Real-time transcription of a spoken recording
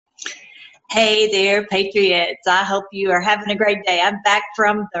Hey there, Patriots. I hope you are having a great day. I'm back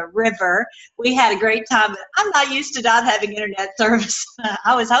from the river. We had a great time, but I'm not used to not having internet service.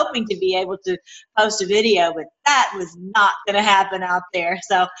 I was hoping to be able to post a video, but that was not going to happen out there.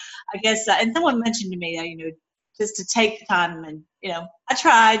 So I guess, and someone mentioned to me, just to take the time and, I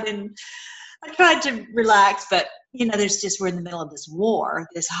tried to relax, but we're in the middle of this war,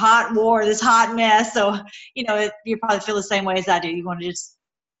 this hot mess. So, you probably feel the same way as I do. You want to just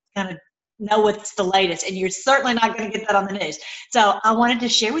kind of know what's the latest, and you're certainly not going to get that on the news. So I wanted to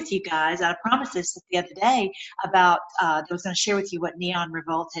share with you guys, I promised this the other day, about I was going to share with you what Neon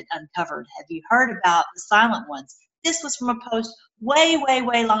Revolt had uncovered. Have you heard about the silent ones? This was from a post way, way,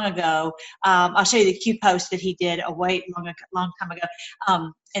 way long ago. I'll show you the Q post that he did a long time ago.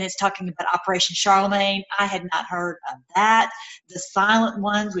 And it's talking about Operation Charlemagne. I had not heard of that. The silent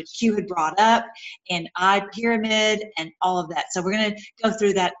ones, which Q had brought up, and iPyramid, and all of that. So we're going to go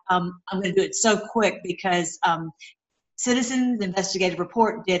through that. I'm going to do it so quick because Citizens Investigative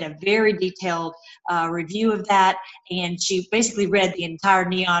Report did a very detailed review of that, and she basically read the entire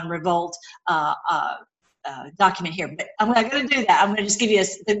Neon Revolt document here, but I'm not going to do that. I'm going to just give you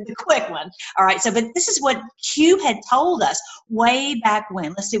the quick one. All right. So, but this is what Q had told us way back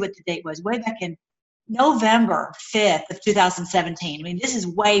when. Let's see what the date was. Way back in November 5th of 2017. I mean, this is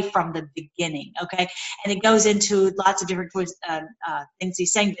way from the beginning. Okay. And it goes into lots of different things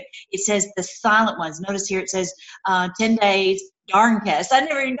he's saying. But it says the silent ones. Notice here it says 10 days, Darnkest. I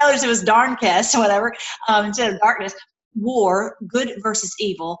never even noticed it was Darnkest, whatever, instead of darkness. War, good versus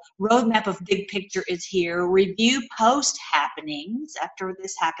evil, roadmap of big picture is here, review post happenings after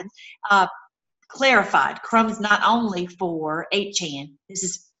this happens, clarified, crumbs not only for 8chan, this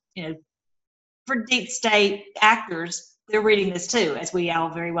is, for deep state actors, they're reading this too, as we all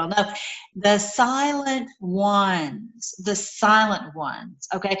very well know. The silent ones,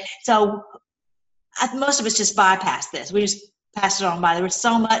 okay? So most of us just bypass this. We just passed it on by. There was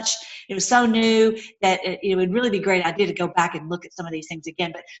so much, it was so new that it would really be a great idea to go back and look at some of these things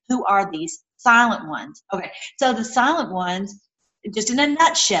again. But who are these silent ones? Okay, so the silent ones, just in a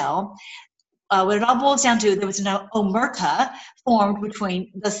nutshell, what it all boils down to, there was an omerta formed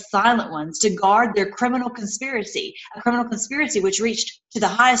between the silent ones to guard their criminal conspiracy, a criminal conspiracy which reached to the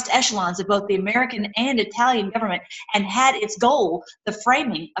highest echelons of both the American and Italian government and had its goal the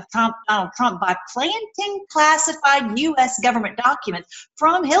framing of Donald Trump by planting classified U.S. government documents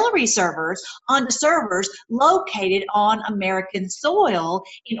from Hillary servers onto servers located on American soil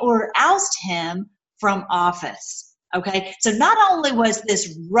in order to oust him from office. Okay, so not only was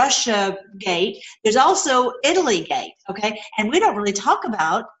this Russia gate, there's also Italy gate, okay? And we don't really talk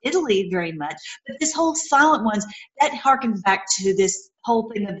about Italy very much, but this whole silent ones, that harkens back to this whole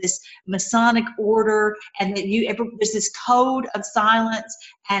thing of this Masonic order, and that there's this code of silence,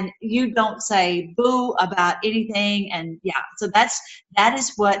 and you don't say boo about anything, and yeah, so that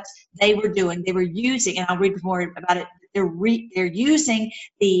is what they were doing. They were using, and I'll read more about it, they're using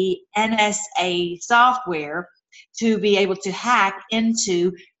the NSA software to be able to hack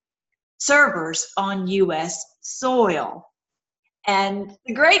into servers on U.S. soil. And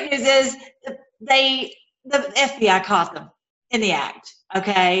the great news is the FBI caught them in the act,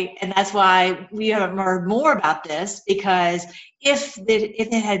 okay? And that's why we haven't heard more about this, because if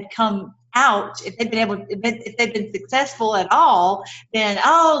it had come out, if they've been successful at all, then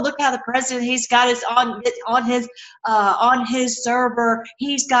look how the president, he's got us on his server,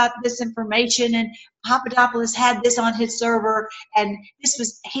 he's got this information, and Papadopoulos had this on his server, and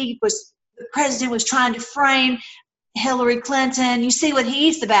the president was trying to frame Hillary Clinton. You see what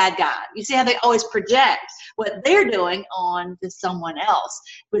he's the bad guy. You see how they always project what they're doing on to someone else,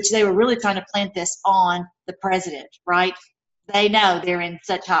 which they were really trying to plant this on the president, right? They know they're in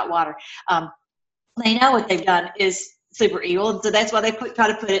such hot water. They know what they've done is super evil, and so that's why they try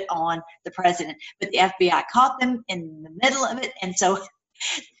to put it on the president. But the FBI caught them in the middle of it, and so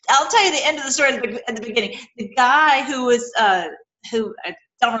I'll tell you the end of the story at the beginning. The guy who was, who I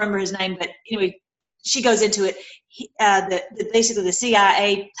don't remember his name, but anyway, she goes into it. Basically the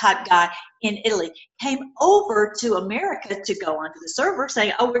CIA type guy in Italy came over to America to go onto the server,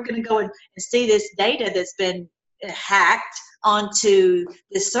 saying, we're going to go and see this data that's been hacked onto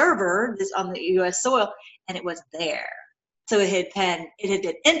the server on the U.S. soil, and it was there. So it had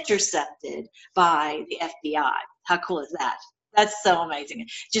been intercepted by the FBI. How cool is that? That's so amazing.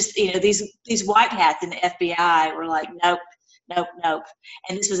 Just, these white hats in the FBI were like, nope, nope, nope.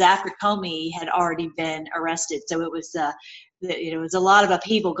 And this was after Comey had already been arrested. So it was, it was a lot of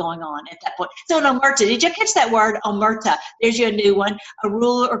upheaval going on at that point. So an omerta, did you catch that word, omerta? There's your new one, a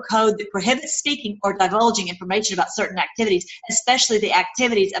rule or code that prohibits speaking or divulging information about certain activities, especially the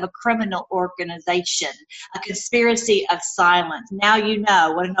activities of a criminal organization, a conspiracy of silence. Now you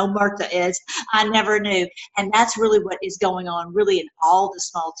know what an omerta is. I never knew. And that's really what is going on really in all the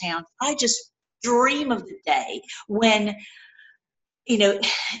small towns. I just dream of the day when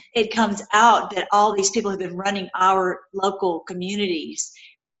it comes out that all these people have been running our local communities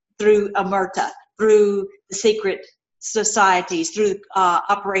through omerta, through the secret societies, through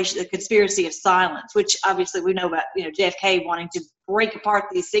operation, the conspiracy of silence, which obviously we know about, JFK wanting to break apart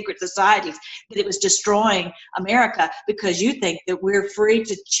these secret societies, that it was destroying America because you think that we're free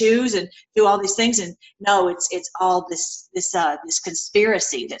to choose and do all these things. And no, it's all this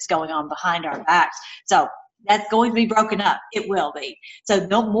conspiracy that's going on behind our backs. So that's going to be broken up. It will be. So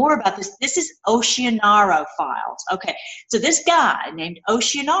know more about this. This is Oceanaro files. Okay. So this guy named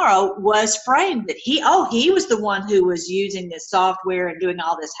Oceanaro was framed that he was the one who was using this software and doing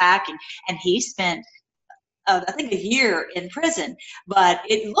all this hacking. And he spent, I think, a year in prison, but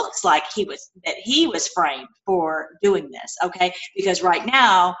it looks like he was framed for doing this. Okay. Because right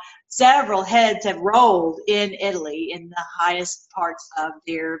now, several heads have rolled in Italy in the highest parts of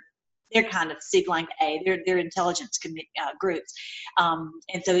their kind of C-blank-A, their intelligence groups.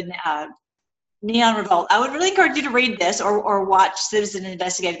 And so Neon Revolt, I would really encourage you to read this or watch Citizen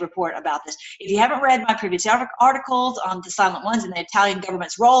Investigative Report about this. If you haven't read my previous articles on the Silent Ones and the Italian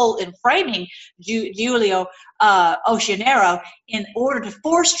government's role in framing Giulio Oceanaro in order to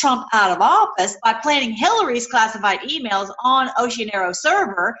force Trump out of office by planting Hillary's classified emails on Oceanaro's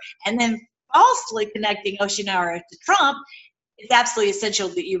server and then falsely connecting Oceanaro to Trump, it's absolutely essential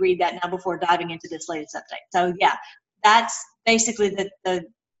that you read that now before diving into this latest update. So yeah, that's basically the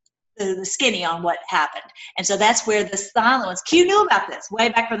skinny on what happened. And so that's where the silent ones, Q knew about this way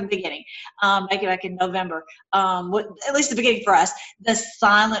back from the beginning, back in November, at least the beginning for us, the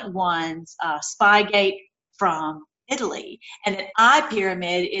silent ones, Spygate from Italy, and an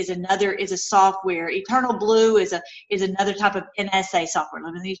iPyramid is a software. Eternal Blue is another type of NSA software.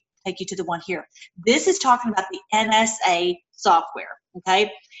 Let me take you to the one here. This is talking about the NSA software,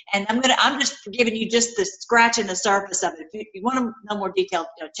 okay? And I'm just giving you just the scratching the surface of it. If you want to know more detail,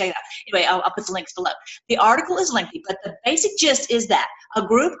 check it out. Anyway, I'll put the links below. The article is lengthy, but the basic gist is that a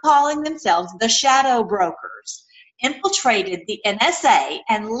group calling themselves the Shadow Brokers infiltrated the NSA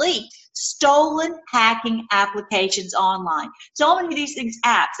and leaked stolen hacking applications online. So many of these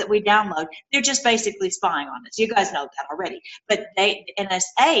apps that we download, they're just basically spying on us. You guys know that already. But the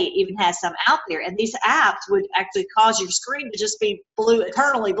NSA even has some out there, and these apps would actually cause your screen to just be blue,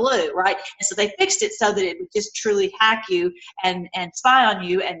 eternally blue, right? And so they fixed it so that it would just truly hack you and spy on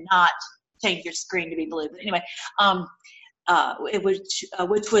you and not change your screen to be blue. But anyway,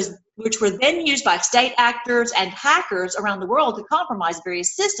 which were then used by state actors and hackers around the world to compromise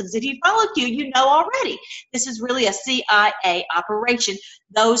various systems. If you follow Q, you know already. This is really a CIA operation.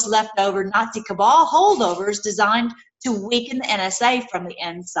 Those leftover Nazi cabal holdovers designed to weaken the NSA from the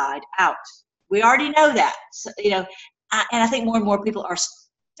inside out. We already know that. So, and I think more and more people are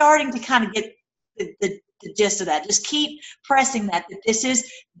starting to kind of get the gist of that. Just keep pressing that this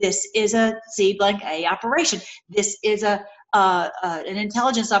is a C-blank-A operation. This is an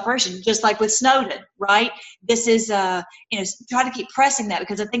intelligence operation, just like with Snowden, right? This is try to keep pressing that,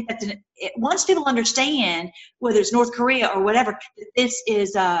 because I think that once people understand, whether it's North Korea or whatever, that this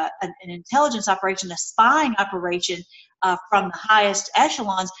is an intelligence operation, a spying operation from the highest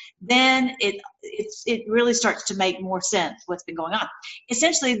echelons, then it really starts to make more sense what's been going on.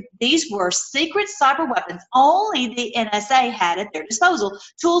 Essentially, these were secret cyber weapons only the NSA had at their disposal,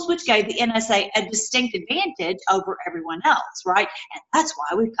 tools which gave the NSA a distinct advantage over everyone else, right? And that's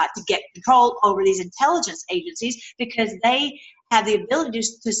why we've got to get control over these intelligence agencies, because they have the ability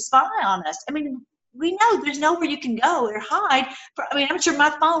to spy on us. I mean, we know there's nowhere you can go or hide. I'm sure my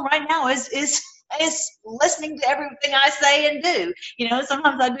phone right now is listening to everything I say and do.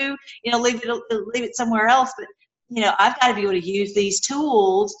 Sometimes I do, leave it somewhere else, but I've got to be able to use these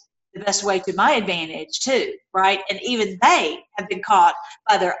tools the best way to my advantage too, right? And even they have been caught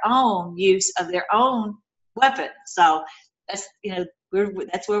by their own use of their own weapons. So that's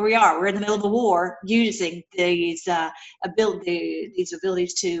that's where we are. We're in the middle of a war, using these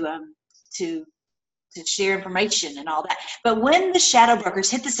abilities to share information and all that. But when the shadow brokers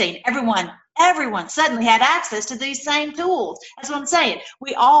hit the scene, everyone suddenly had access to these same tools. That's what I'm saying.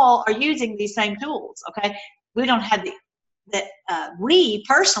 We all are using these same tools, okay? We don't have we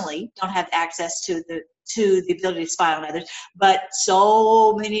personally don't have access to to the ability to spy on others, but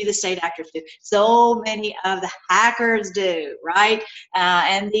so many of the state actors do. So many of the hackers do, right?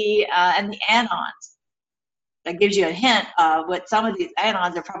 And the anons. That gives you a hint of what some of these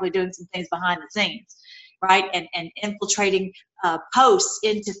anons are probably doing some things behind the scenes, right? And infiltrating posts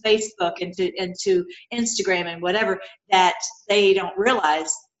into Facebook, into Instagram and whatever, that they don't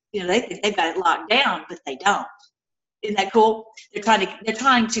realize. They think they've got it locked down, but they don't. Isn't that cool? They're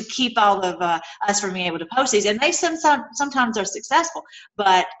trying to keep all of us from being able to post these, and they sometimes are successful.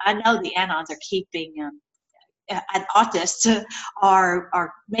 But I know the anons are keeping and autists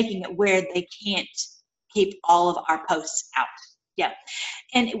are making it where they can't keep all of our posts out. Yeah,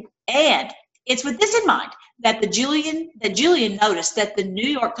 and it's with this in mind that Julian noticed that the New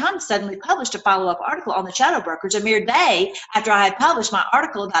York Times suddenly published a follow-up article on the shadow brokers a mere day after I had published my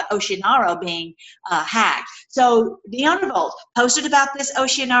article about Oceanaro being hacked. So Dion Revolt posted about this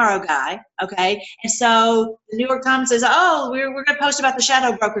Oceanaro guy, okay, and so the New York Times says, "Oh, we're going to post about the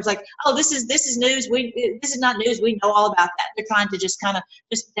shadow brokers." Like, "Oh, this is news. This is not news. We know all about that." They're trying to just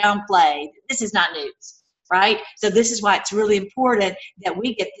downplay. This is not news. Right? So this is why it's really important that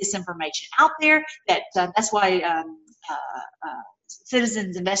we get this information out there. That's why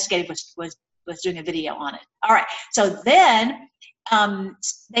Citizens Investigative was doing a video on it. All right. So then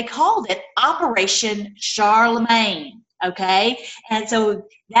they called it Operation Charlemagne. Okay. And so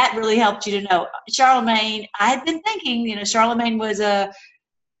that really helped you to know Charlemagne. I had been thinking, Charlemagne was I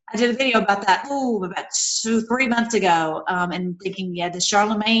did a video about that about 3 months ago, and thinking, the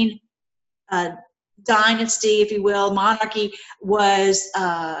Charlemagne dynasty, if you will, monarchy was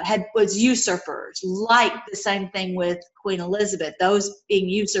usurpers, like the same thing with Queen Elizabeth, those being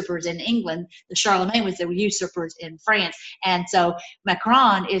usurpers in England. The Charlemagne was the usurpers in France, and so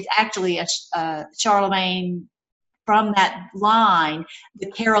Macron is actually a Charlemagne from that line, the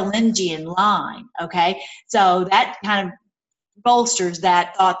Carolingian line. Okay, so that kind of bolsters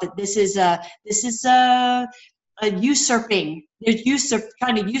that thought that this is usurping. They're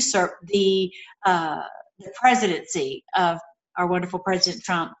trying to usurp the presidency of our wonderful President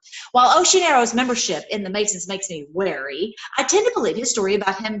Trump. While Oceanaro's membership in the Masons makes me wary, I tend to believe his story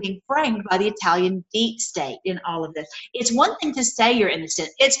about him being framed by the Italian deep state in all of this. It's one thing to say you're innocent.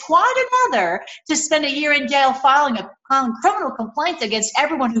 It's quite another to spend a year in jail filing criminal complaints against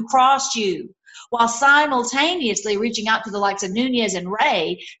everyone who crossed you, while simultaneously reaching out to the likes of Nunez and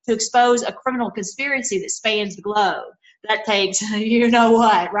Ray to expose a criminal conspiracy that spans the globe. That takes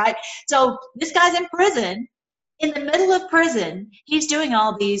what, right? So this guy's in prison. In the middle of prison, he's doing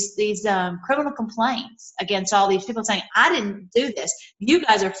all these criminal complaints against all these people, saying, "I didn't do this. You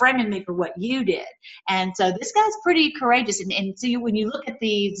guys are framing me for what you did." And so this guy's pretty courageous. And so when you look at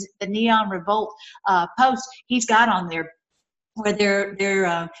the Neon Revolt post, he's got on there where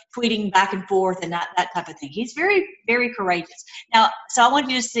they're tweeting back and forth and that type of thing. He's very, very courageous. Now, so I want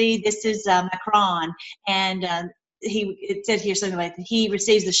you to see, this is Macron, and it said here something like he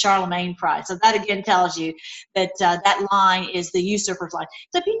receives the Charlemagne Prize. So that again tells you that that line is the usurper's line.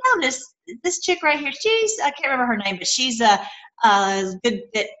 So if you notice, this chick right here, I can't remember her name, but she's good,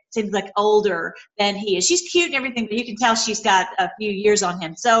 that seems like older than he is. She's cute and everything, but you can tell she's got a few years on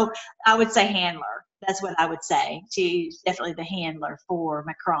him. So I would say handler. That's what I would say. She's definitely the handler for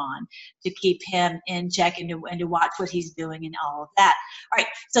Macron, to keep him in check and to watch what he's doing and all of that. All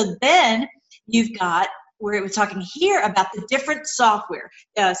right. So then you've got where it was talking here about the different software.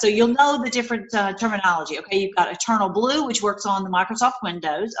 So you'll know the different terminology. Okay, you've got Eternal Blue, which works on the Microsoft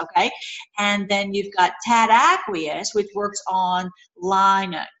Windows. Okay, and then you've got Tadaqueous, which works on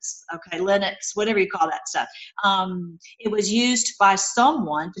Linux. Okay, Linux, whatever you call that stuff. It was used by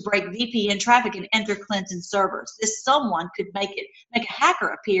someone to break VPN traffic and enter Clinton servers. This someone could make a hacker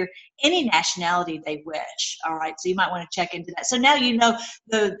appear any nationality they wish. All right, so you might want to check into that. So now you know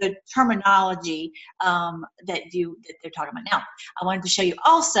the terminology that they're talking about. Now, I wanted to show you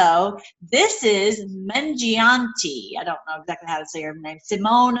also, this is Mangiante. I don't know exactly how to say her name.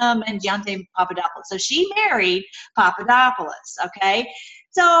 Simona Mangiante Papadopoulos. So she married Papadopoulos, okay?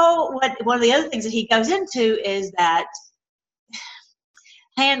 So one of the other things that he goes into is that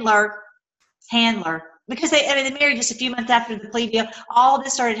handler, because they married just a few months after the plea deal. All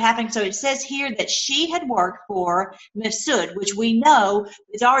this started happening. So it says here that she had worked for Mifsud, which we know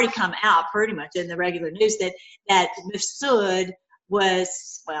has already come out pretty much in the regular news, that Mifsud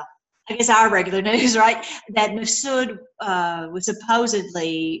was, well, I guess our regular news, right? That Mifsud was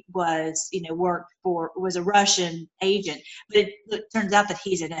supposedly was a Russian agent, but it turns out that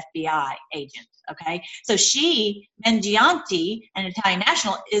he's an FBI agent. Okay, so she, Mangiante, an Italian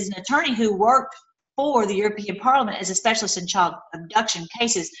national, is an attorney who worked for the European Parliament as a specialist in child abduction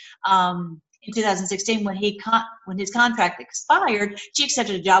cases. in 2016, when his contract expired, she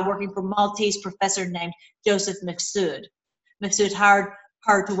accepted a job working for a Maltese professor named Joseph Mifsud. Mifsud hired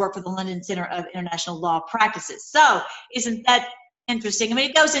her to work for the London Center of International Law Practices. So isn't that interesting? I mean,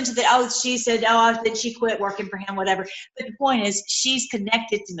 it goes into the, she said, then she quit working for him, whatever. But the point is, she's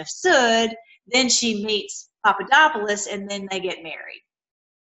connected to Mifsud, then she meets Papadopoulos, and then they get married.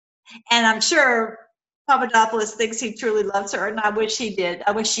 And I'm sure Papadopoulos thinks he truly loves her, and I wish he did.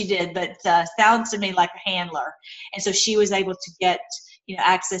 I wish she did, but sounds to me like a handler. And so she was able to get,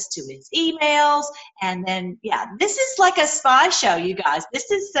 access to his emails. And then, this is like a spy show, you guys.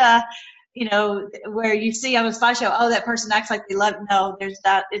 This is, where you see on a spy show, oh, that person acts like they love. No, there's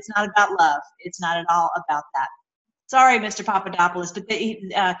that. It's not about love. It's not at all about that. Sorry, Mr. Papadopoulos, but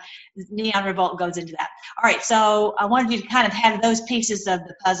the Neon Revolt goes into that. All right, so I wanted you to kind of have those pieces of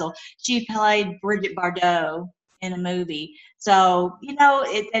the puzzle. She played Brigitte Bardot in a movie. So, we've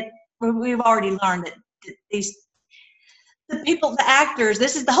already learned that the actors,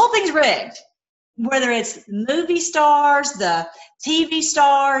 the whole thing's rigged. Whether it's movie stars, the TV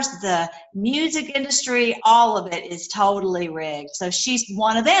stars, the music industry, all of it is totally rigged. So she's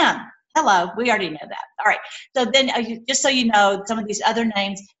one of them. Hello, we already know that. All right, so then just so you know, some of these other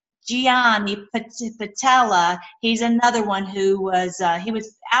names, Gianni Patella, he's another one who was, he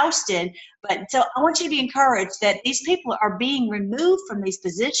was ousted. But so I want you to be encouraged that these people are being removed from these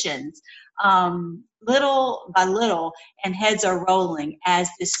positions little by little, and heads are rolling as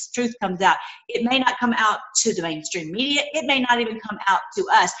this truth comes out. It may not come out to the mainstream media. It may not even come out to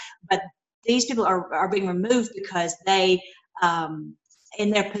us, but these people are being removed because they,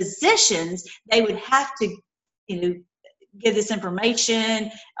 in their positions, they would have to, give this information,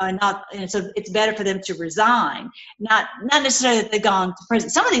 so it's better for them to resign. Not necessarily that they've gone to prison.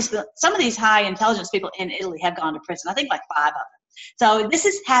 Some of these high intelligence people in Italy have gone to prison. I think like 5 of them. So this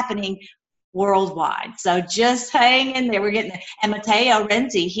is happening worldwide. So just hang in there. We're getting there. And Matteo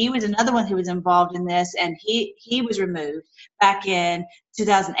Renzi, he was another one who was involved in this, and he was removed back in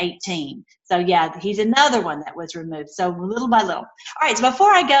 2018. So yeah, he's another one that was removed. So little by little. All right, so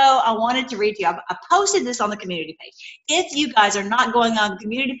before I go, I wanted to read to you. I posted this on the community page. If you guys are not going on the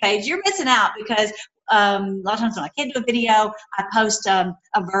community page, you're missing out, because a lot of times when I can't do a video, I post a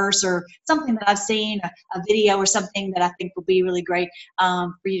verse or something that I've seen, a video or something that I think will be really great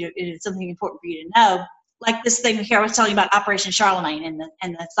for you to, it's something important for you to know. Like this thing here I was telling you about Operation Charlemagne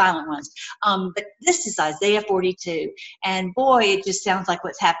and the silent ones. But this is Isaiah 42. And boy, it just sounds like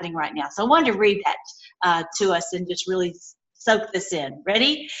what's happening right now. So I wanted to read that to us and just really soak this in.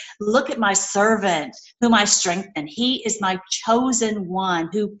 Ready? Look at my servant whom I strengthen. He is my chosen one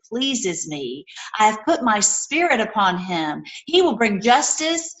who pleases me. I have put my spirit upon him. He will bring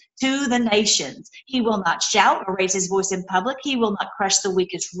justice to the nations. He will not shout or raise his voice in public. He will not crush the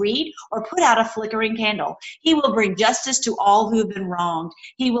weakest reed or put out a flickering candle. He will bring justice to all who have been wronged.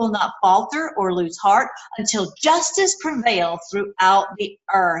 He will not falter or lose heart until justice prevails throughout the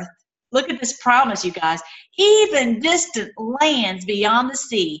earth. Look at this promise, you guys. Even distant lands beyond the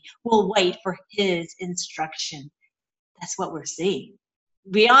sea will wait for his instruction. That's what we're seeing.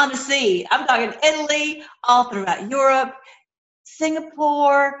 Beyond the sea. I'm talking Italy, all throughout Europe,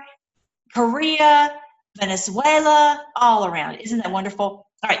 Singapore, Korea, Venezuela, all around. Isn't that wonderful?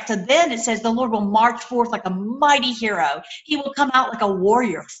 All right, so then it says the Lord will march forth like a mighty hero. He will come out like a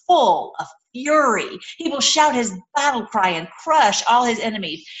warrior full of fury. He will shout his battle cry and crush all his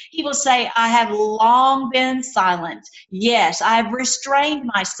enemies. He will say, I have long been silent. Yes, I have restrained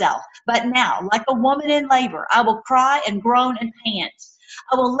myself. But now, like a woman in labor, I will cry and groan and pant.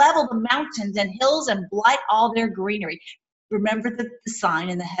 I will level the mountains and hills and blight all their greenery. Remember the sign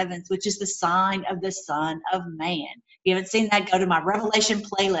in the heavens, which is the sign of the Son of Man. If you haven't seen that, go to my Revelation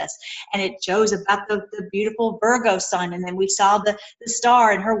playlist. And it shows about the beautiful Virgo sun. And then we saw the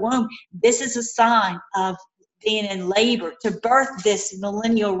star in her womb. This is a sign of being in labor to birth this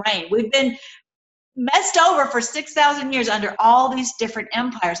millennial reign. We've been messed over for 6,000 years under all these different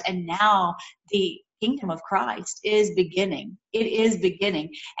empires. And now the kingdom of Christ is beginning. It is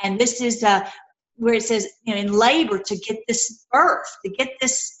beginning. And this is where it says, in labor to get this birth, to get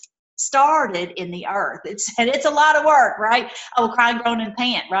this started in the earth. It's a lot of work, right? I will cry, groan, and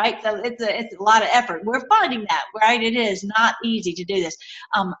pant, right? So it's a lot of effort. We're finding that, right? It is not easy to do this,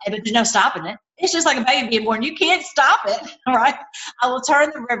 but there's no stopping it. It's just like a baby being born. You can't stop it, all right? I will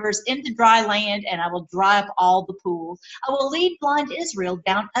turn the rivers into dry land, and I will dry up all the pools. I will lead blind Israel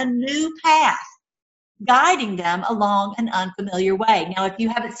down a new path, guiding them along an unfamiliar way. Now, if you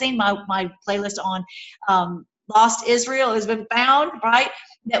haven't seen my playlist on Lost Israel has been found, right?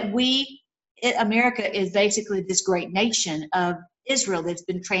 That America is basically this great nation of Israel that's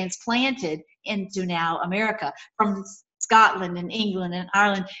been transplanted into now America, from Scotland and England and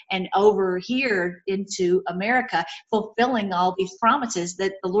Ireland and over here into America, fulfilling all these promises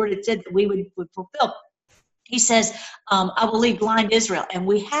that the Lord had said that we would fulfill. He says, I will lead blind Israel. And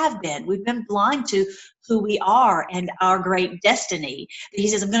we have been. We've been blind to who we are and our great destiny. He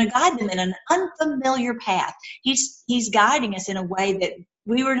says, I'm going to guide them in an unfamiliar path. He's guiding us in a way that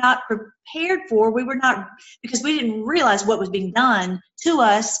we were not prepared for. We were not, because we didn't realize what was being done to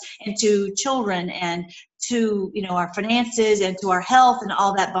us and to children and to, our finances and to our health and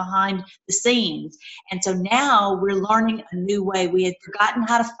all that behind the scenes. And so now we're learning a new way. We had forgotten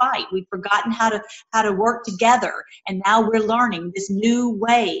how to fight. We'd forgotten how to work together. And now we're learning this new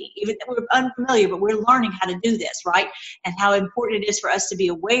way, even though we're unfamiliar, but we're learning how to do this, right? And how important it is for us to be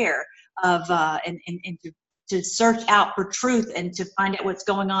aware of and to search out for truth and to find out what's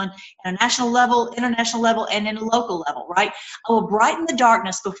going on at a national level, international level, and in a local level, right? I will brighten the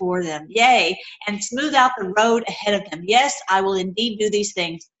darkness before them, yea, and smooth out the road ahead of them. Yes, I will indeed do these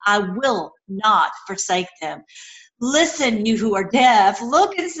things. I will not forsake them. Listen, you who are deaf,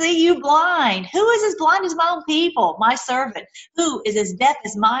 look and see, you blind. Who is as blind as my own people, my servant? Who is as deaf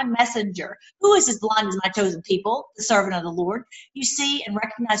as my messenger? Who is as blind as my chosen people, the servant of the Lord? You see and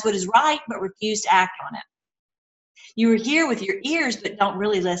recognize what is right, but refuse to act on it. You are here with your ears, but don't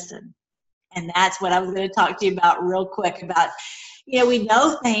really listen. And that's what I was going to talk to you about real quick about, we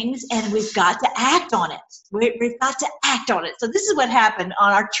know things and we've got to act on it. We've got to act on it. So this is what happened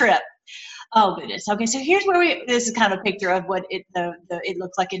on our trip. Oh, goodness. Okay, so here's where this is kind of a picture of what it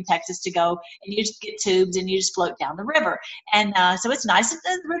looks like in Texas to go. And you just get tubes and you just float down the river. And so it's nice. It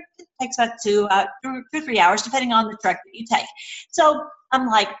takes about 2 or 3 hours, depending on the truck that you take. So I'm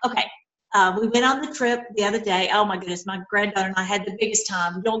like, okay. We went on the trip the other day. Oh, my goodness. My granddaughter and I had the biggest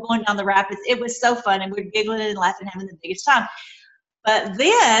time going down the rapids. It was so fun, and we were giggling and laughing, having the biggest time. But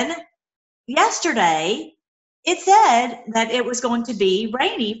then yesterday, it said that it was going to be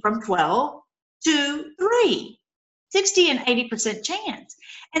rainy from 12 to 3, 60 and 80% chance.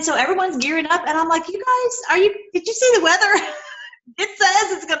 And so everyone's gearing up, and I'm like, you guys, did you see the weather? It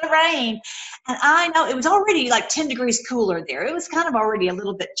says it's going to rain. And I know it was already like 10 degrees cooler there. It was kind of already a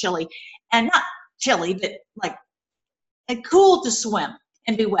little bit chilly. And not chilly, but like cool to swim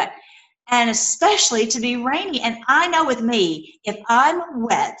and be wet. And especially to be rainy. And I know with me, if I'm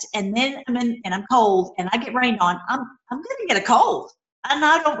wet and then I'm cold and I get rained on, I'm going to get a cold. And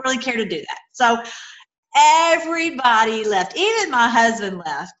I don't really care to do that. So everybody left. Even my husband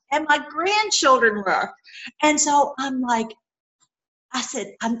left. And my grandchildren left. And so I'm like, I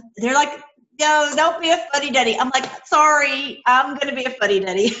said, they're like, no, don't be a fuddy-duddy. I'm like, sorry, I'm going to be a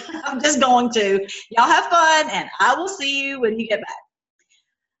fuddy-duddy. I'm just going to. Y'all have fun, and I will see you when you get back.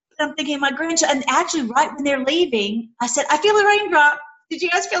 But I'm thinking, my grandchild, and actually right when they're leaving, I said, I feel a raindrop. Did you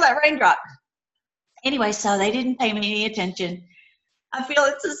guys feel that raindrop? Anyway, so they didn't pay me any attention. I feel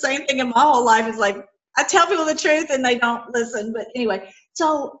it's the same thing in my whole life. It's like, I tell people the truth, and they don't listen. But anyway,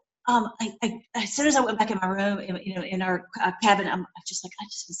 so as soon as I went back in my room, in our cabin, I'm just like, I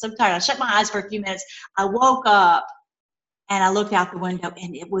just was so tired. I shut my eyes for a few minutes. I woke up and I looked out the window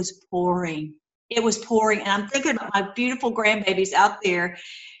and it was pouring. It was pouring. And I'm thinking about my beautiful grandbabies out there.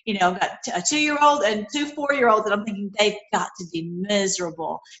 I've got a 2-year-old and 2 4-year-olds, and I'm thinking they've got to be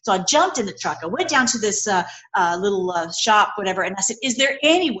miserable. So I jumped in the truck. I went down to this little shop, whatever, and I said, is there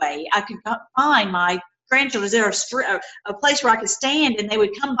any way I could find my grandchildren? Is there a place where I could stand and they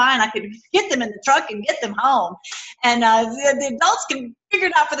would come by and I could get them in the truck and get them home? And the adults can figure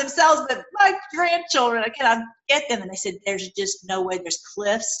it out for themselves, but my grandchildren, I cannot get them. And they said, there's just no way. There's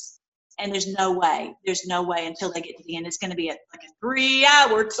cliffs, and there's no way. There's no way until they get to the end. It's going to be like a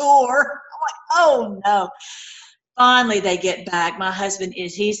 3-hour tour. I'm like, oh, no. Finally, they get back. My husband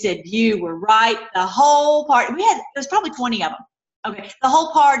he said, you were right. The whole party, it was probably 20 of them. Okay. The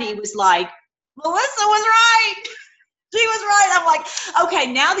whole party was like, Melissa was right. She was right. I'm like,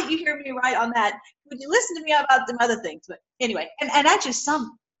 okay, now that you hear me right on that, would you listen to me about some other things? But anyway, and actually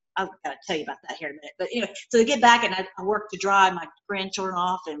I've got to tell you about that here in a minute. But anyway, so they get back and I work to dry my grandchildren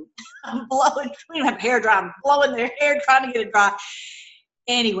off, and I'm blowing. We don't have hair dry. I'm blowing their hair, trying to get it dry.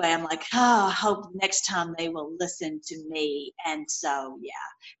 Anyway, I'm like, oh, I hope next time they will listen to me. And so, yeah,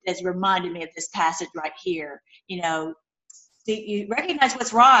 that's reminded me of this passage right here. You recognize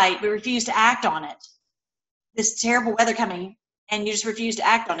what's right, but refuse to act on it. This terrible weather coming, and you just refuse to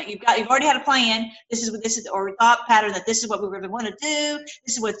act on it. You've already had a plan. This is or a thought pattern that this is what we really want to do.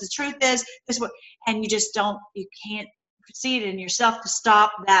 This is what the truth is. And you can't see it in yourself to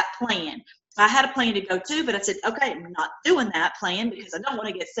stop that plan. I had a plan to go to, but I said, okay, I'm not doing that plan because I don't want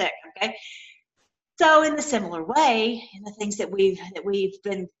to get sick. Okay. So in the similar way, in the things that we've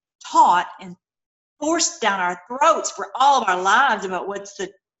been taught and forced down our throats for all of our lives about what's the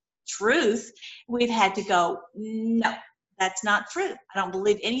truth, we've had to go, no, that's not true. I don't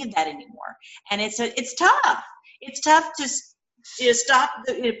believe any of that anymore. And it's tough. It's tough to stop,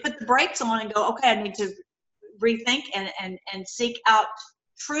 put the brakes on and go, okay, I need to rethink and seek out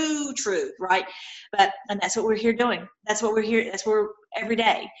true truth, right? And that's what we're here doing. That's what we're here. That's where every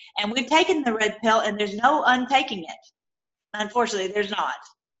day. And we've taken the red pill, and there's no untaking it. Unfortunately, there's not.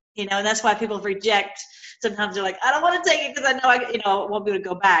 And that's why people reject. Sometimes they're like, I don't want to take it because I know I won't be able to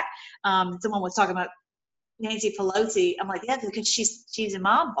go back. Someone was talking about Nancy Pelosi. I'm like, yeah, because she's a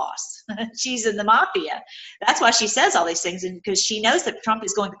mob boss. She's in the mafia. That's why she says all these things, and because she knows that Trump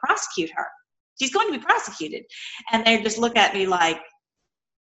is going to prosecute her. She's going to be prosecuted. And they just look at me like,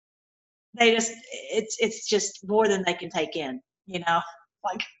 it's just more than they can take in,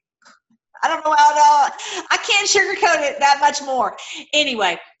 like, I don't know I can't sugarcoat it that much more.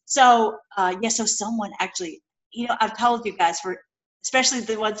 Anyway, so so someone actually, I've told you guys, especially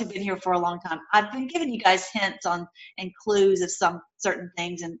the ones who've been here for a long time, I've been giving you guys hints on and clues of some certain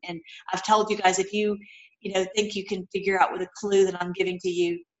things, and I've told you guys, if you think you can figure out with a clue that I'm giving to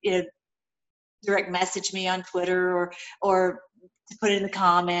you, direct message me on Twitter or to put it in the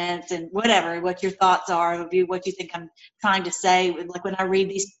comments and whatever, what your thoughts are, what you think I'm trying to say. Like when I read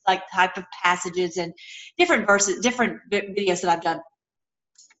these like type of passages and different verses, different videos that I've done.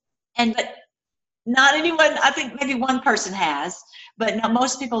 But not anyone, I think maybe one person has, but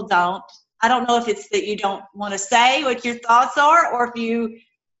most people don't. I don't know if it's that you don't want to say what your thoughts are, or if you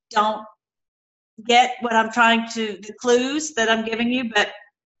don't get what I'm the clues that I'm giving you. But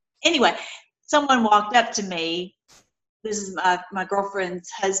anyway, someone walked up to me. This is my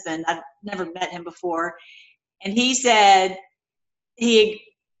girlfriend's husband. I've never met him before. And he said he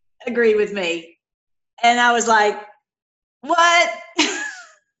agreed with me. And I was like, what?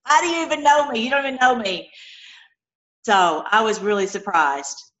 How do you even know me? You don't even know me. So I was really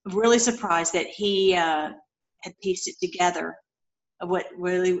surprised that he had pieced it together of what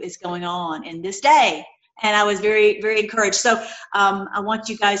really is going on in this day. And I was very, very encouraged. So I want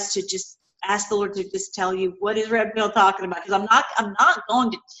you guys to just ask the Lord to just tell you, what is Red Pill talking about? Because I'm not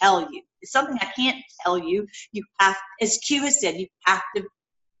going to tell you. It's something I can't tell you. You have, as Q has said, you have to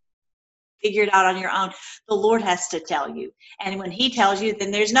figure it out on your own. The Lord has to tell you. And when he tells you,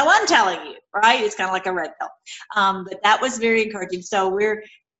 then there's no untelling you, right? It's kind of like a red pill. But that was very encouraging. So we're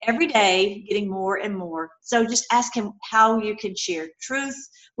every day getting more and more. So just ask him how you can share truth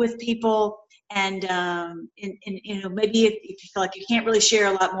with people. And maybe if you feel like you can't really share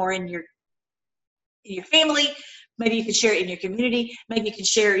a lot more in your family, maybe you can share it in your community. Maybe you can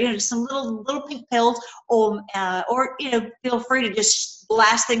share, just some little pink pills, or feel free to just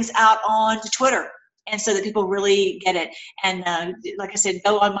blast things out on Twitter, and so that people really get it. And like I said,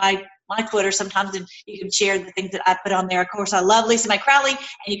 go on my Twitter sometimes, and you can share the things that I put on there. Of course, I love Lisa Mae Crowley,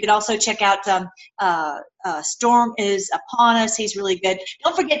 and you can also check out Storm is Upon Us. He's really good.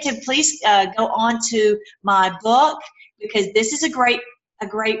 Don't forget to please go on to my book, because this is a great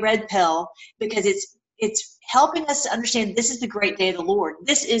red pill, because it's helping us to understand this is the great day of the Lord.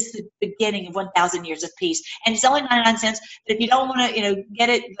 This is the beginning of 1,000 years of peace. And it's only 99 cents. But if you don't want to, get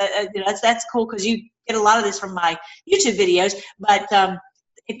it, that's cool, because you get a lot of this from my YouTube videos. But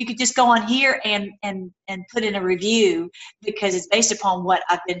if you could just go on here and put in a review, because it's based upon what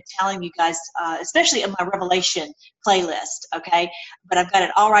I've been telling you guys, especially in my Revelation playlist, okay? But I've got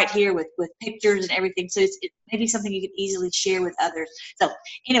it all right here with pictures and everything, so it's maybe something you can easily share with others. So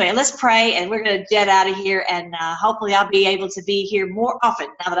anyway, let's pray, and we're going to jet out of here, and hopefully I'll be able to be here more often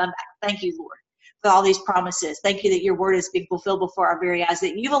now that I'm back. Thank you, Lord, for all these promises. Thank you that your word is being fulfilled before our very eyes,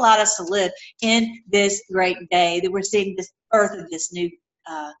 that you've allowed us to live in this great day, that we're seeing this birth of this new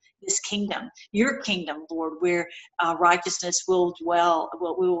this kingdom, your kingdom, Lord, where righteousness will dwell.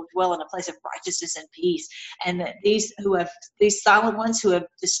 We will dwell in a place of righteousness and peace. And that these silent ones who have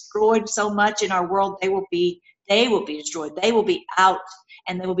destroyed so much in our world, they will be destroyed. They will be out,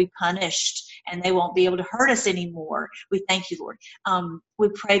 and they will be punished, and they won't be able to hurt us anymore. We thank you, Lord. We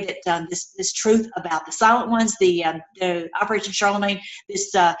pray that this truth about the silent ones, the Operation Charlemagne,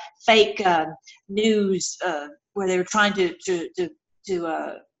 this fake news where they were trying to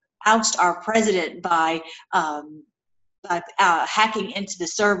oust our president by hacking into the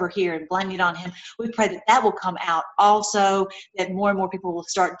server here and blaming it on him. We pray that will come out also, that more and more people will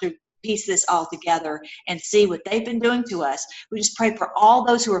start to piece this all together and see what they've been doing to us. We just pray for all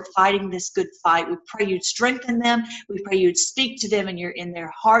those who are fighting this good fight. We pray you'd strengthen them. We pray you'd speak to them in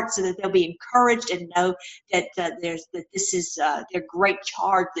their hearts, so that they'll be encouraged and know that this is their great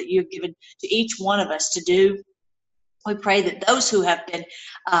charge that you've given to each one of us to do. We pray that those who have been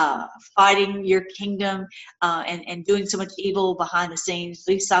fighting your kingdom and doing so much evil behind the scenes,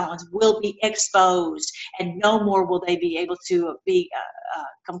 these silent ones will be exposed, and no more will they be able to be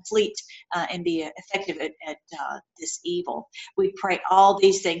complete and be effective at this evil. We pray all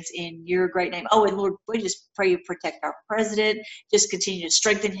these things in your great name. Oh, and Lord, we just pray you protect our president. Just continue to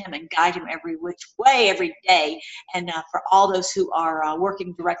strengthen him and guide him every which way, every day. And for all those who are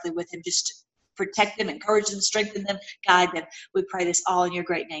working directly with him, just protect them, encourage them, strengthen them, guide them. We pray this all in your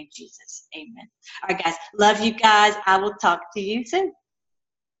great name, Jesus. Amen. All right, guys. Love you guys. I will talk to you soon.